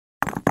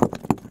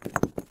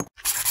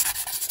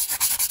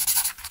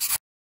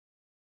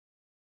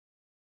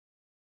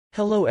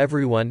Hello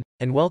everyone,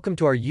 and welcome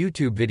to our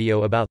YouTube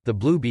video about the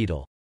Blue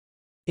Beetle.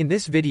 In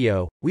this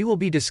video, we will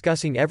be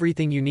discussing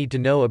everything you need to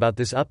know about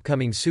this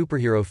upcoming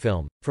superhero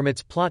film, from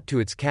its plot to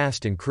its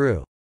cast and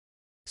crew.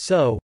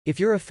 So, if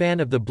you're a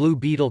fan of the Blue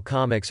Beetle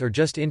comics or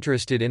just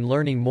interested in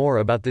learning more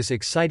about this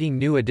exciting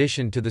new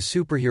addition to the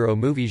superhero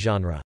movie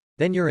genre,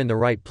 then you're in the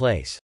right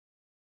place.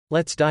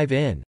 Let's dive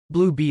in.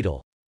 Blue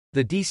Beetle,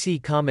 the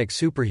DC comic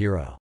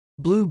superhero.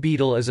 Blue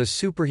Beetle is a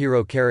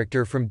superhero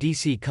character from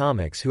DC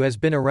Comics who has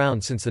been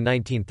around since the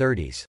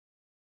 1930s.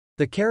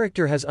 The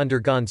character has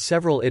undergone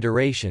several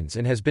iterations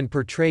and has been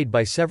portrayed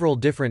by several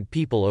different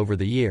people over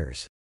the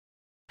years.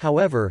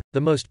 However,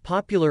 the most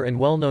popular and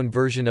well-known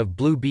version of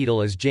Blue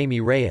Beetle is Jaime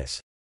Reyes,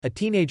 a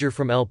teenager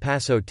from El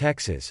Paso,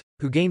 Texas,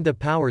 who gained the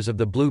powers of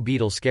the Blue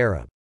Beetle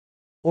Scarab.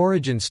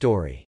 Origin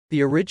story.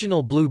 The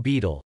original Blue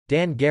Beetle,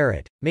 Dan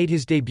Garrett, made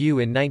his debut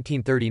in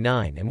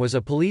 1939 and was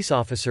a police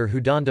officer who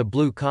donned a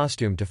blue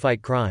costume to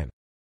fight crime.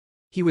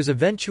 He was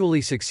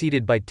eventually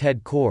succeeded by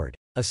Ted Kord,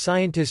 a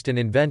scientist and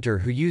inventor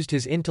who used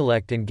his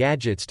intellect and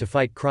gadgets to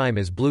fight crime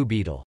as Blue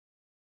Beetle.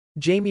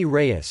 Jaime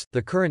Reyes,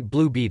 the current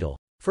Blue Beetle,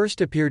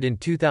 first appeared in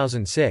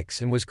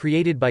 2006 and was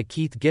created by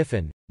Keith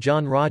Giffen,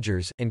 John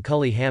Rogers, and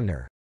Cully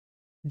Hamner.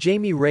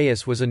 Jaime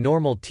Reyes was a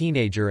normal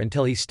teenager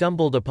until he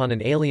stumbled upon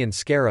an alien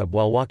scarab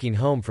while walking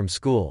home from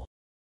school.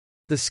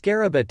 The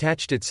scarab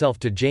attached itself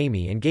to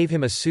Jaime and gave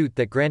him a suit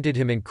that granted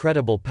him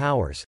incredible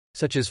powers,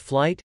 such as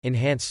flight,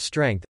 enhanced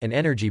strength, and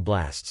energy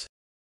blasts.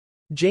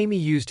 Jaime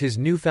used his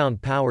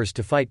newfound powers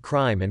to fight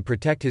crime and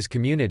protect his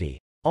community,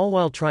 all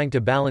while trying to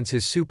balance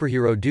his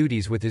superhero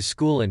duties with his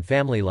school and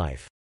family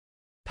life.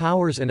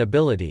 Powers and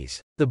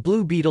abilities. The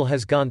Blue Beetle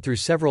has gone through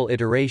several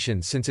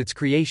iterations since its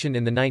creation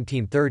in the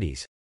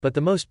 1930s, but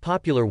the most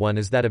popular one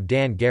is that of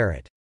Dan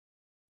Garrett.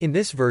 In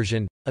this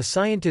version, a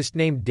scientist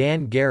named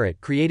Dan Garrett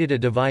created a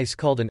device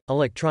called an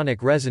electronic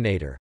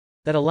resonator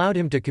that allowed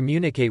him to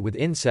communicate with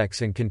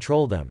insects and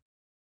control them.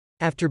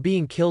 After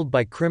being killed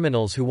by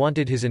criminals who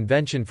wanted his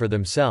invention for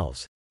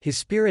themselves, his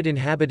spirit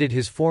inhabited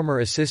his former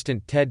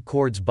assistant Ted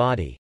Kord's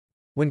body.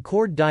 When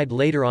Kord died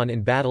later on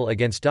in battle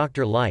against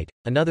Dr. Light,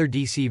 another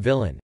DC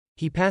villain,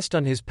 he passed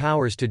on his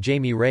powers to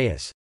Jaime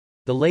Reyes,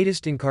 the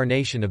latest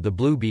incarnation of the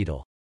Blue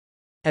Beetle.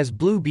 As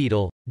Blue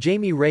Beetle,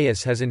 Jaime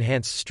Reyes has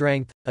enhanced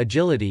strength,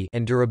 agility,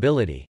 and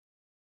durability.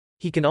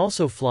 He can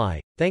also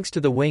fly, thanks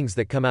to the wings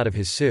that come out of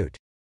his suit.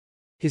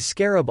 His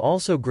scarab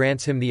also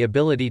grants him the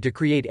ability to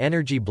create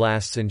energy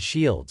blasts and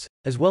shields,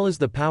 as well as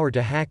the power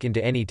to hack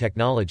into any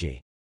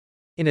technology.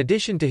 In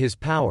addition to his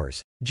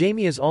powers,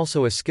 Jaime is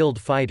also a skilled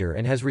fighter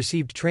and has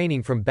received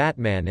training from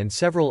Batman and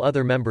several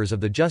other members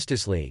of the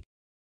Justice League.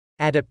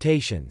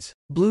 Adaptations.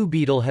 Blue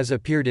Beetle has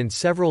appeared in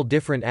several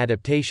different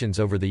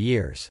adaptations over the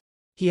years.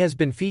 He has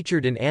been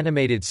featured in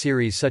animated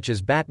series such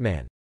as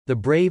Batman, The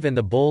Brave and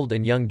the Bold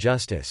and Young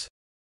Justice.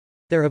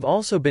 There have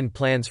also been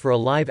plans for a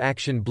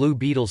live-action Blue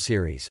Beetle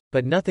series,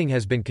 but nothing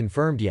has been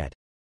confirmed yet.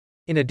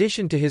 In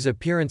addition to his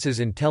appearances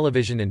in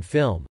television and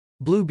film,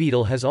 Blue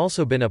Beetle has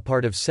also been a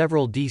part of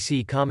several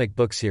DC comic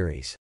book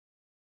series.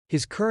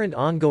 His current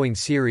ongoing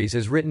series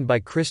is written by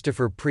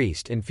Christopher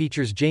Priest and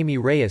features Jaime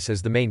Reyes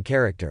as the main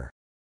character.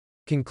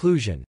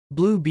 Conclusion.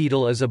 Blue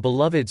Beetle is a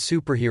beloved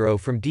superhero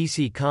from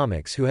DC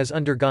Comics who has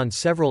undergone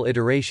several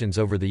iterations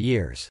over the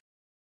years.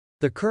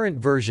 The current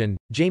version,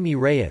 Jaime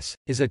Reyes,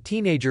 is a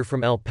teenager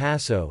from El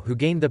Paso who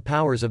gained the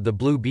powers of the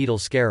Blue Beetle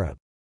Scarab.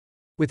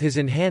 With his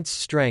enhanced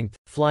strength,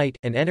 flight,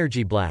 and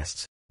energy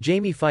blasts,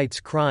 Jaime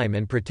fights crime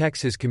and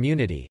protects his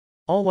community,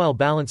 all while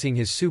balancing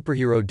his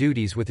superhero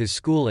duties with his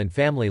school and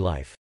family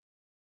life.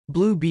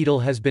 Blue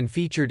Beetle has been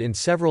featured in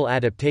several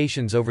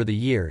adaptations over the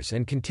years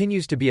and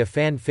continues to be a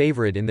fan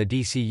favorite in the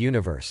DC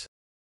universe.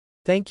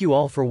 Thank you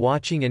all for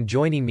watching and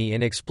joining me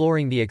in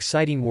exploring the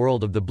exciting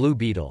world of the Blue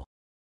Beetle.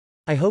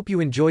 I hope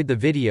you enjoyed the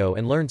video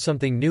and learned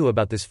something new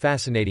about this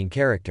fascinating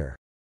character.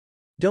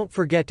 Don't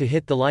forget to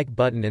hit the like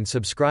button and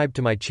subscribe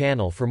to my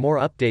channel for more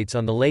updates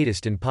on the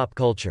latest in pop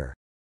culture.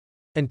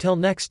 Until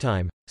next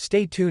time,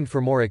 stay tuned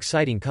for more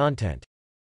exciting content.